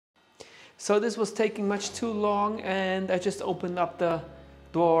So this was taking much too long, and I just opened up the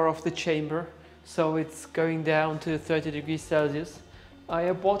door of the chamber. So it's going down to 30 degrees Celsius. I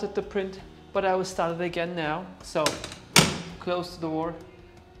aborted the print, but I will start it again now. So close the door,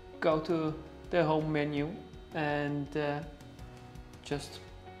 go to the home menu, and just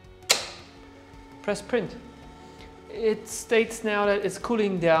press print. It states now that it's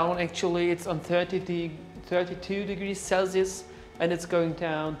cooling down. Actually, it's on 32 degrees Celsius. And it's going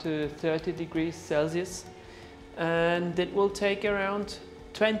down to 30 degrees Celsius, and it will take around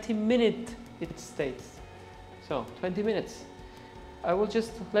 20 minutes, it states. So 20 minutes. I will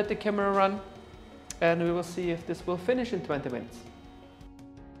just let the camera run, and we will see if this will finish in 20 minutes.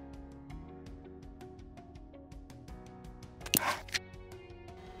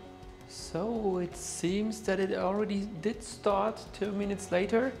 So it seems that it already did start 2 minutes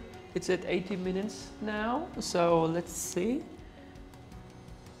later. It's at 80 minutes now, so let's see.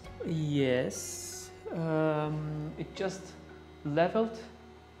 Yes, it just leveled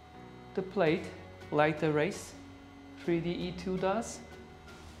the plate like the Raise3D E2 does.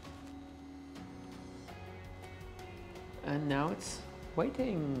 And now it's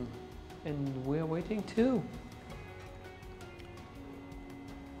waiting, and we're waiting too.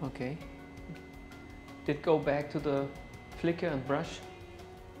 Okay, did go back to the flicker and brush.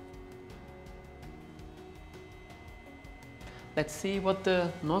 Let's see what the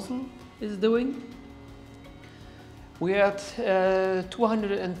nozzle is doing. We're at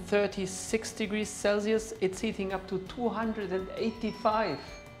 236 degrees Celsius. It's heating up to 285.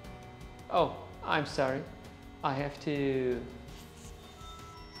 Oh, I'm sorry. I have to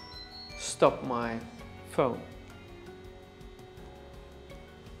stop my phone.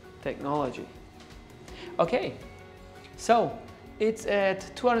 Technology. Okay, so it's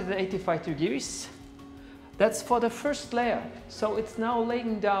at 285 degrees. That's for the first layer. So it's now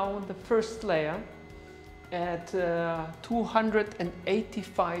laying down the first layer at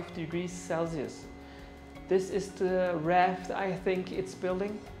 285 degrees Celsius. This is the raft I think it's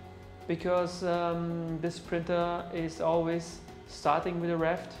building, because this printer is always starting with a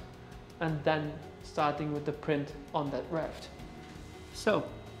raft and then starting with the print on that raft. So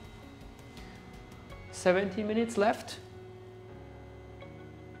 70 minutes left.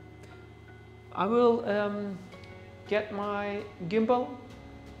 I will get my gimbal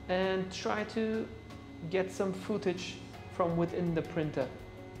and try to get some footage from within the printer.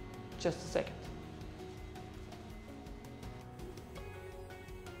 Just a second.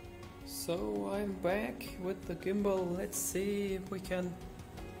 So I'm back with the gimbal. Let's see if we can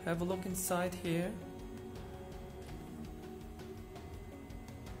have a look inside here.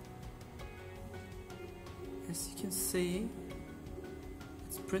 As you can see,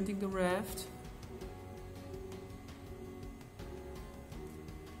 it's printing the raft.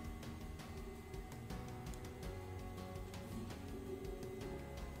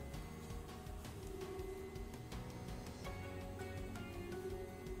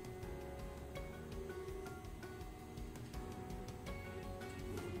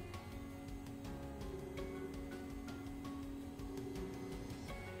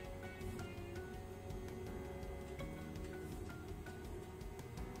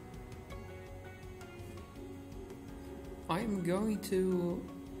 I'm going to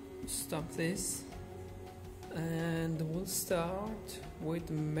stop this, and we'll start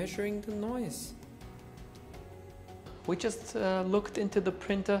with measuring the noise. We just looked into the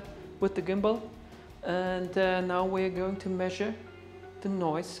printer with the gimbal, and now we're going to measure the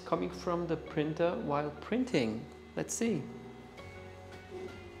noise coming from the printer while printing. Let's see.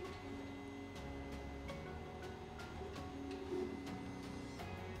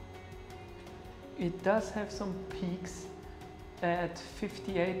 It does have some peaks at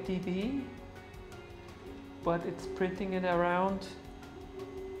 58 dB, but it's printing at around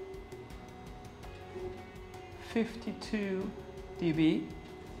 52 dB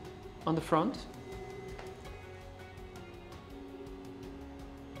on the front.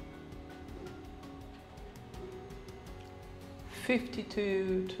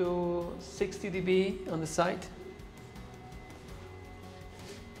 (52 to 60 dB on the side.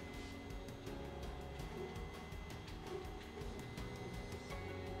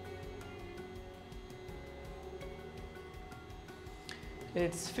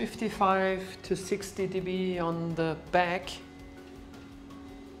 It's 55 to 60 dB on the back.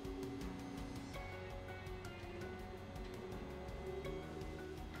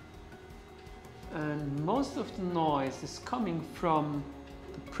 And most of the noise is coming from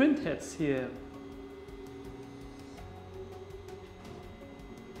the print heads here.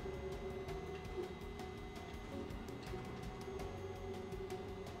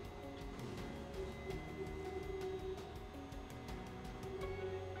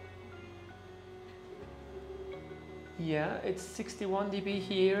 Yeah, it's 61 dB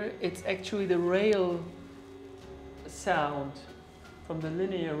here. It's actually the rail sound from the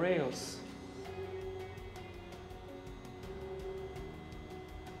linear rails.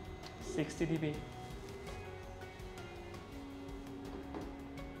 60 dB.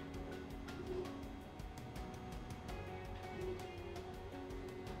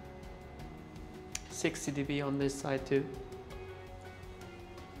 $60 dB on this side too.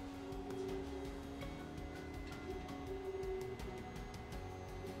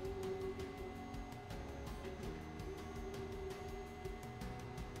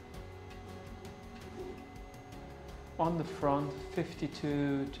 On the front,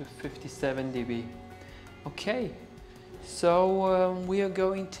 52 to 57 dB. Okay, so we are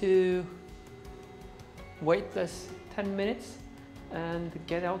going to wait this 10 minutes and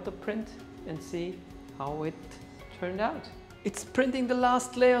get out the print and see how it turned out. It's printing the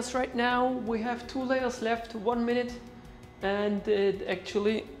last layers right now. We have 2 layers left, 1 minute, and it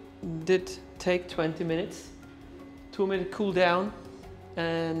actually did take 20 minutes. 2-minute cool down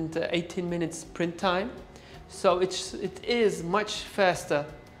and 18 minutes print time. So it is much faster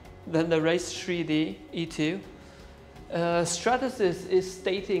than the Raise3D E2. Stratasys is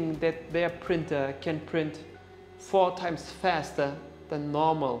stating that their printer can print 4 times faster than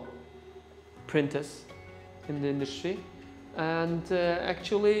normal printers in the industry. And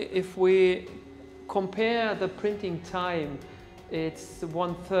actually, if we compare the printing time, it's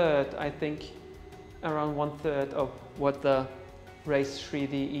 1/3, I think, around 1/3 of what the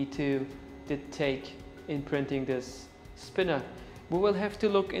Raise3D E2 did take in printing this spinner. We will have to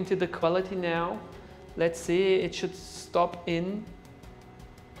look into the quality now. Let's see, it should stop in,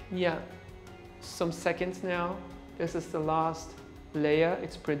 yeah, some seconds now. This is the last layer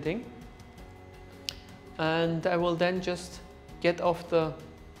it's printing. And I will then just get off the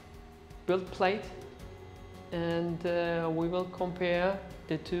build plate and we will compare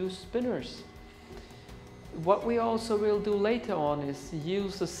the 2 spinners. What we also will do later on is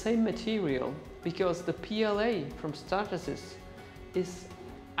use the same material, because the PLA from Stratasys is,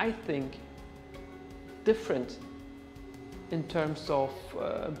 I think, different in terms of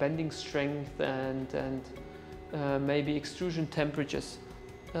bending strength and maybe extrusion temperatures.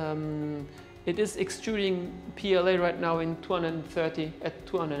 It is extruding PLA right now in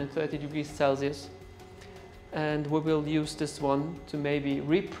 230 degrees Celsius, and we will use this one to maybe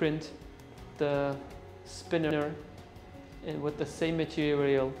reprint the spinner and with the same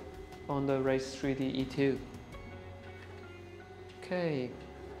material on the Raise3D E2. Okay,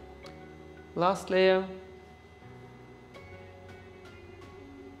 last layer.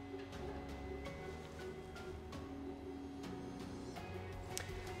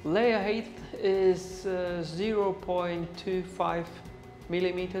 Layer height is 0.25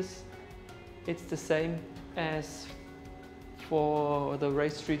 millimeters. It's the same as for the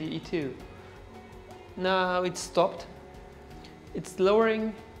Raise3D E2. Now it's stopped. It's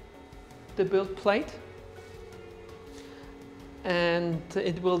lowering the build plate, and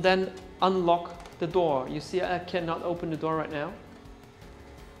it will then unlock the door. You see, I cannot open the door right now.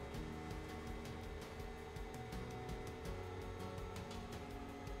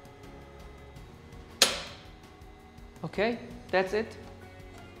 Okay, that's it.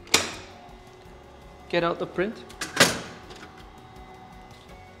 Get out the print.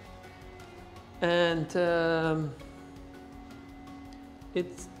 And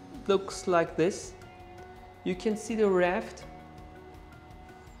it looks like this. You can see the raft.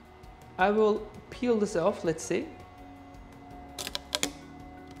 I will peel this off, let's see.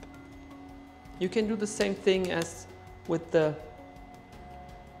 You can do the same thing as with the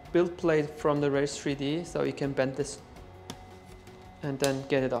build plate from the Raise3D, so you can bend this and then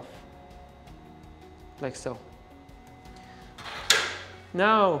get it off, like so.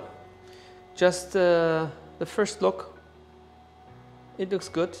 Now, just the first look, it looks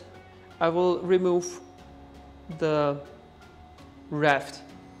good. I will remove the raft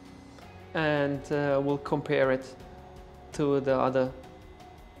and we'll compare it to the other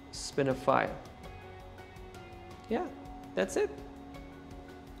spinner file. Yeah, that's it.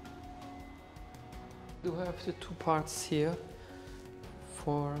 We have the 2 parts here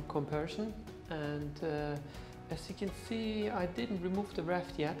for comparison, and as you can see, I didn't remove the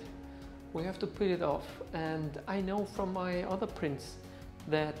raft yet. We have to peel it off, and I know from my other prints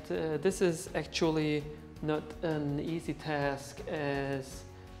that this is actually not an easy task as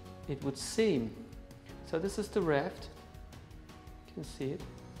it would seem. So this is the raft, you can see it,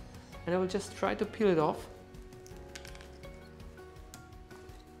 and I will just try to peel it off.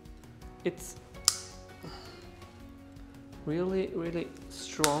 It's really, really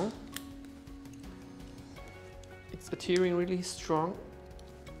strong. It It's adhering really strong.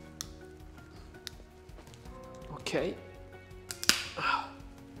 Okay.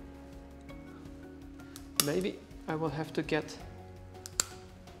 Maybe I will have to get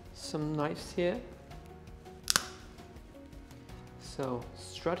some knives here. So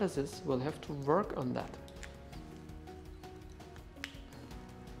Stratasys will have to work on that.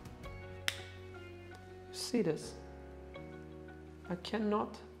 See this? I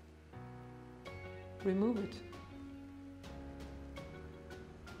cannot remove it.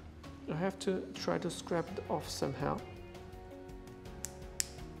 I have to try to scrap it off somehow.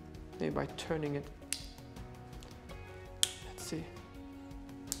 Maybe by turning it. Let's see.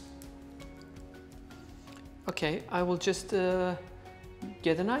 Okay, I will just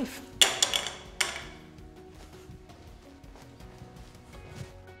get a knife.